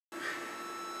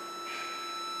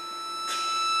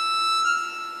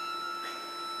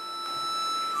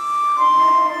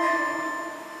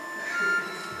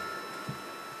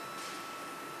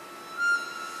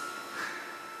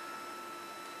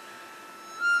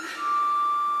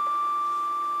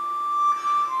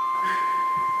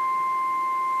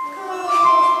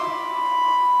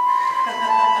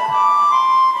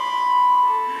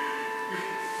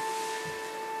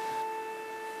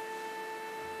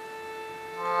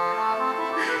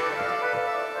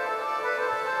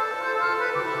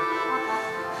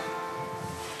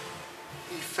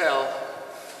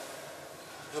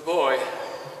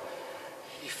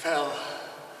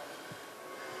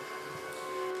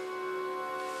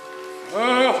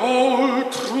the whole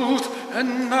truth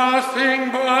and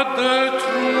nothing but the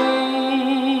truth.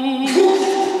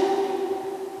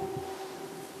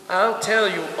 I'll tell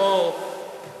you all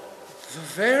the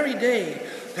very day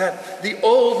that the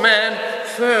old man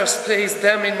first placed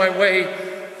them in my way.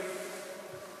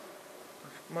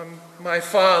 My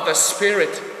father's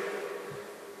spirit.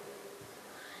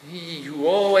 He who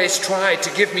always tried to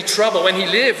give me trouble when he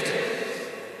lived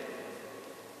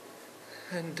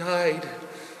and died.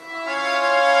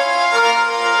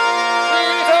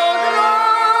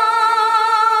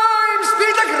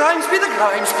 Peter Grimes, Peter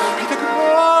Grimes, Peter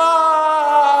Grimes,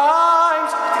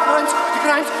 Peter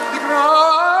Grimes, Peter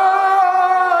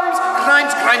Grimes,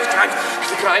 Grimes, Grimes, Grimes,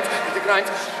 Peter Grimes, Peter Grimes,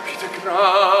 Peter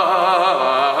Grimes.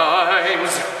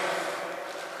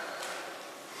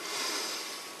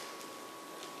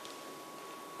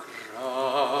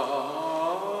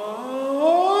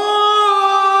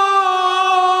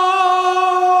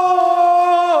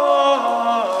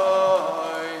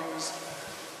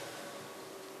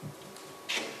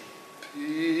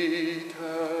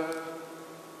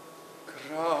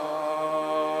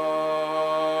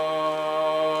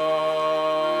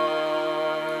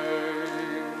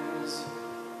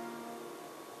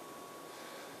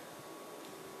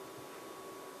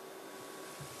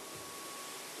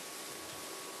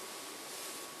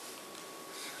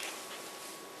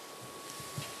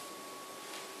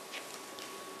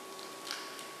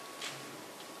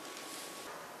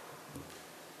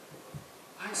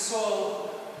 I saw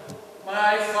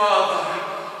my father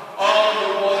on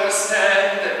the water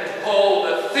stand and hold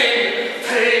a thin,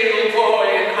 pale boy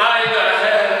in either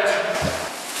hand.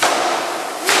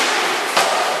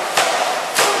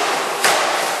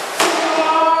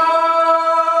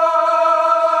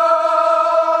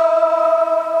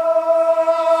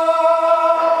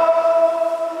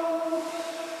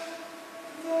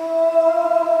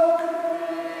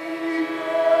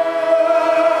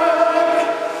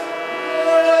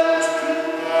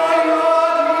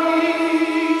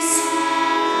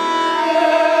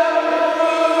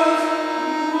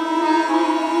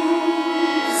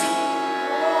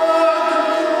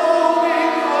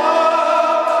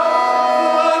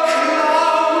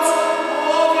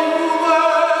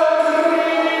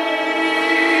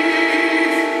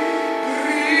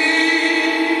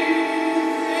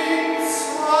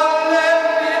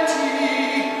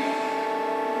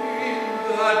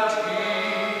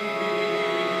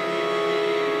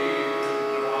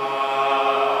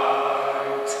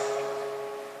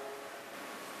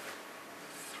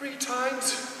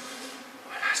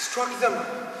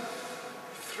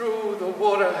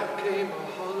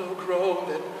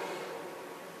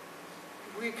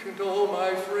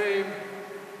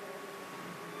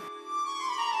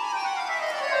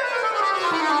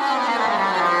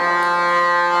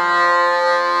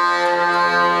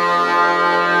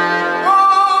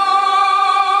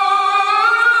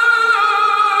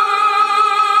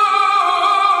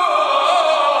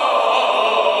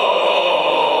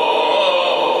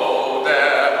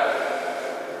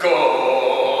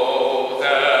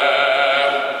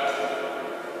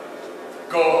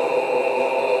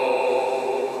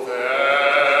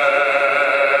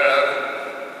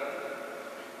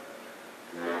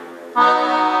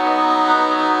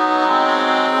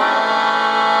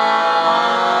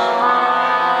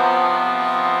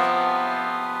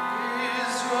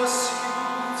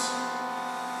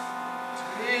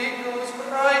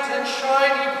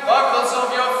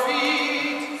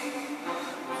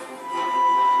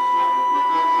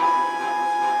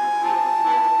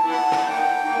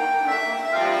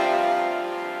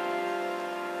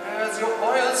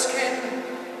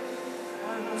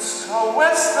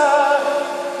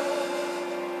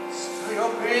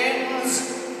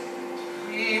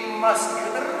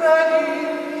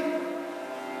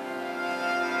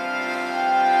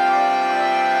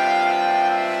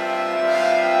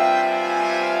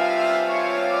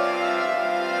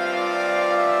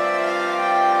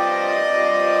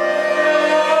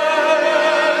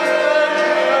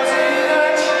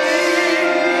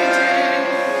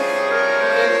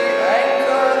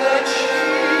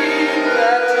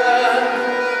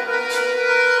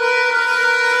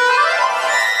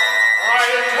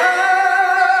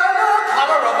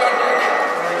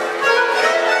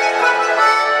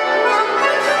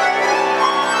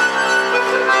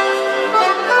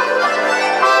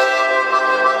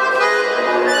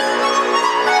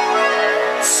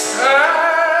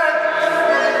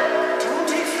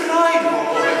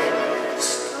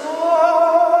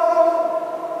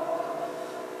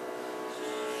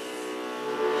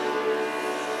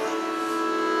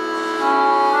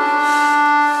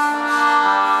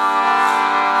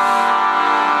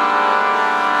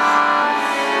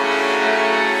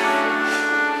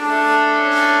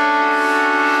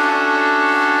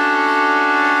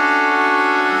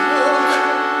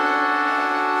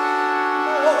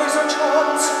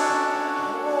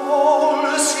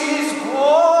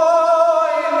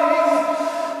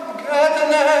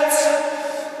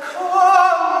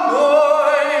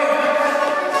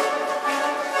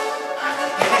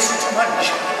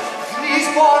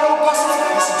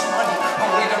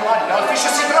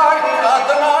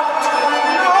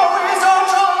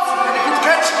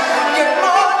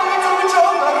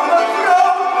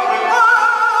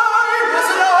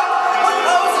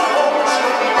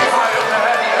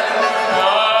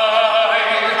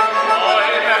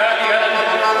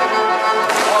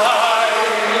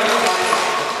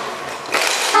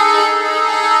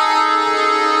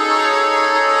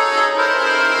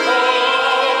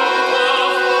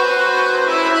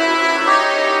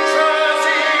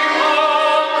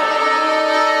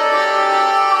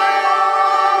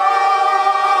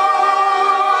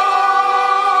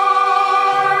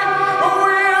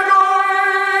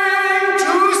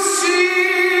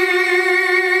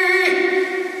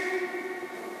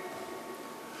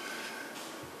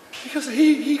 Because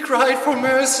he cried for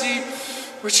mercy,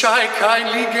 which I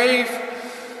kindly gave.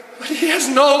 But he has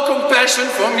no compassion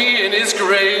for me in his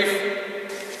grave.